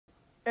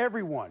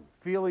everyone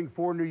feeling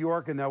for New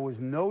York, and that was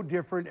no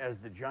different as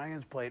the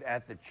Giants played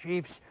at the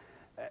Chiefs.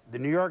 The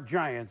New York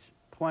Giants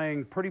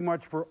playing pretty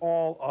much for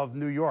all of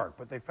New York,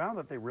 but they found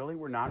that they really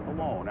were not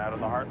alone out in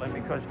the heartland,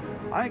 because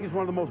I think it's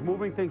one of the most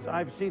moving things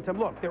I've seen.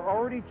 Look, they're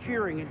already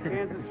cheering in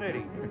Kansas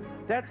City.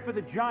 That's for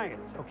the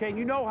Giants, okay? And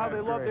you know how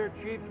they love their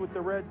Chiefs with the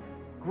red.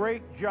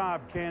 Great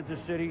job,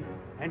 Kansas City,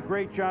 and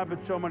great job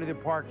at so many of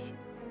the parks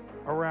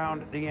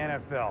around the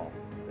NFL.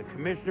 The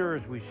commissioner,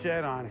 as we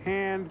said, on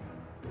hand,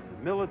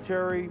 the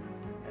military,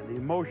 and the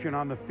emotion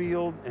on the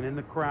field and in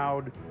the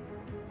crowd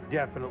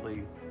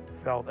definitely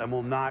felt and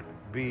will not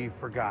be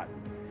forgotten.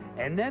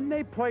 And then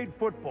they played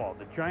football.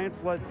 The Giants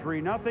led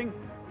 3-0.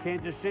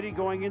 Kansas City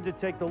going in to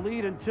take the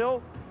lead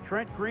until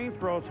Trent Green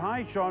throws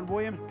high. Sean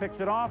Williams picks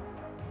it off.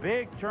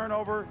 Big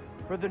turnover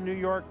for the New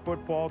York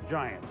Football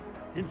Giants.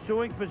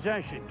 Ensuing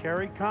possession,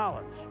 Kerry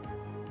Collins.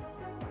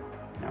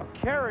 Now,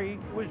 Kerry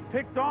was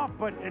picked off,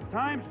 but at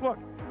times, look,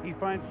 he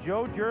finds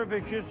Joe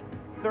Jurevicius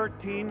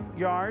 13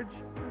 yards.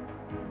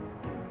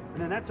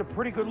 And then that's a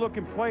pretty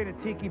good-looking play to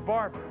Tiki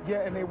Barber.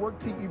 Yeah, and they work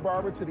Tiki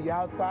Barber to the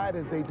outside,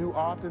 as they do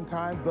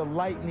oftentimes, the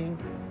lightning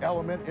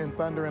element in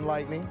Thunder and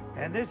Lightning.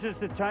 And this is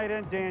the tight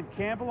end, Dan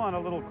Campbell, on a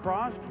little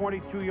cross,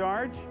 22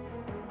 yards.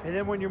 And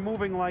then when you're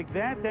moving like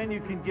that, then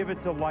you can give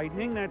it to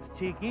Lightning. That's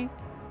Tiki.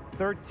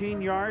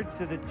 13 yards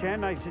to the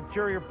 10. Nice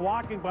interior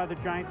blocking by the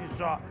Giants. You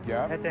saw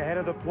at the head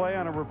of the play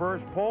on a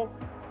reverse pull.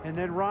 And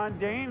then Ron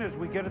Dayne, as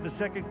we get to the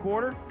second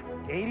quarter,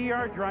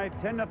 80-yard drive,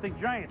 10-0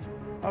 Giants.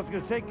 I was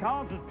going to say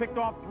Collins was picked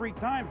off 3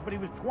 times, but he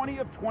was 20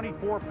 of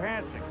 24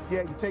 passing.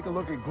 Yeah, you take a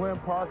look at Glenn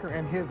Parker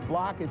and his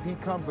block as he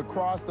comes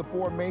across the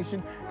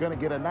formation. Going to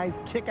get a nice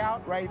kick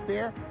out right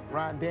there.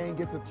 Ron Dayne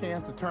gets a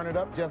chance to turn it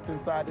up just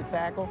inside the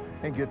tackle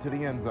and get to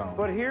the end zone.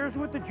 But here's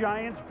what the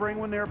Giants bring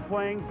when they're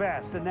playing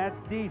best, and that's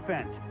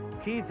defense.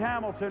 Keith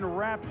Hamilton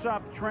wraps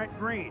up Trent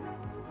Green.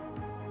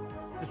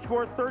 The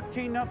score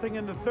 13-0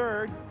 in the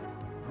third.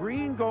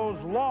 Green goes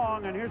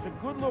long, and here's a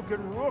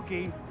good-looking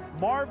rookie,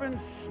 Marvin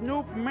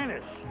Snoop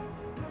Minnis.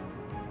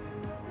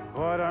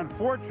 But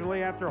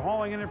unfortunately, after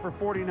hauling it in for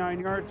 49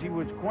 yards, he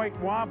was quite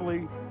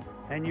wobbly,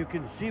 and you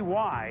can see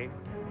why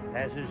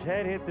as his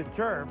head hit the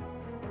turf.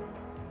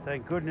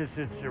 Thank goodness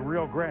it's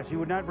real grass. He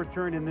would not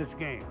return in this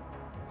game.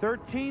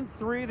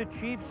 13-3, the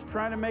Chiefs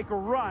trying to make a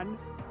run.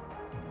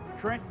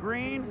 Trent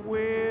Green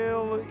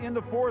will, in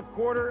the fourth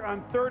quarter,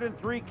 on 3rd and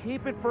 3,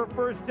 keep it for a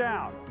first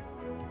down.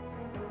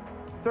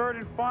 3rd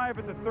and 5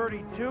 at the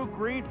 32.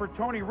 Green for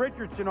Tony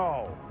Richardson.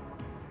 Oh.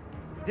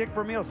 Dick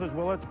Vermeil says,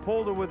 well, let's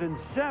pull to within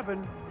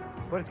 7,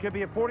 but it's going to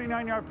be a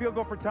 49-yard field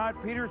goal for Todd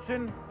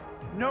Peterson.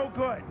 No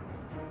good.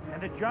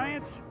 And the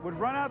Giants would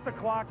run out the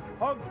clock.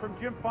 Hugs from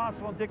Jim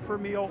Fossil and Dick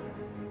Vermeil,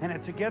 and a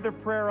together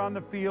prayer on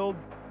the field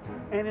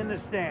and in the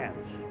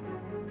stands.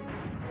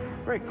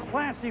 Very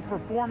classy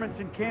performance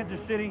in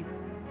Kansas City,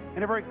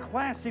 and a very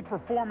classy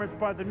performance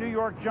by the New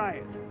York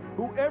Giants,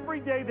 who every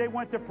day they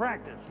went to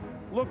practice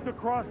looked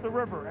across the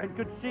river and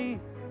could see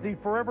the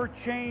forever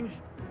changed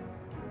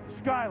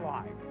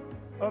skyline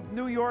of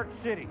New York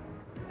City.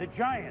 The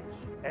Giants,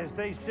 as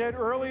they said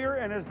earlier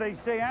and as they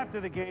say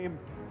after the game,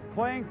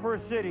 playing for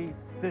a city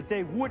that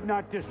they would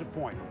not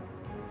disappoint.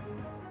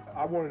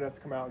 I wanted us to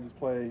come out and just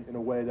play in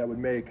a way that would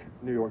make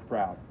New York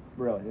proud,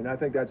 really. And I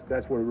think that's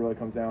what it really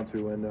comes down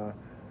to. And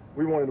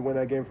we wanted to win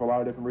that game for a lot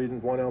of different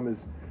reasons. One of them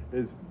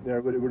is you know,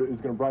 it was going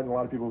to brighten a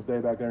lot of people's day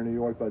back there in New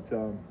York. But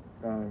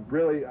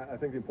really, I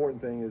think the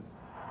important thing is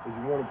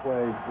you want to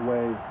play the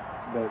way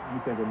that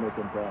you think will make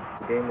them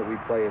proud. The game that we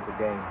play is a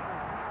game.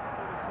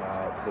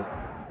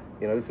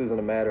 You know, this isn't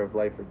a matter of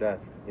life or death.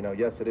 You know,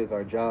 yes, it is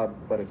our job,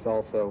 but it's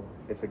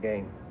a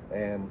game.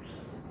 And,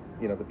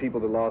 you know, the people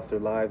that lost their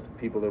lives, the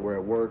people that were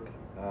at work,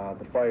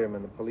 the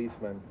firemen, the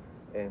policemen,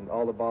 and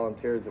all the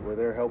volunteers that were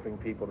there helping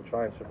people to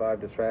try and survive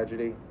this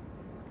tragedy,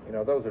 you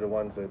know, those are the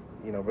ones that,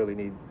 you know, really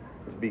need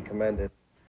to be commended.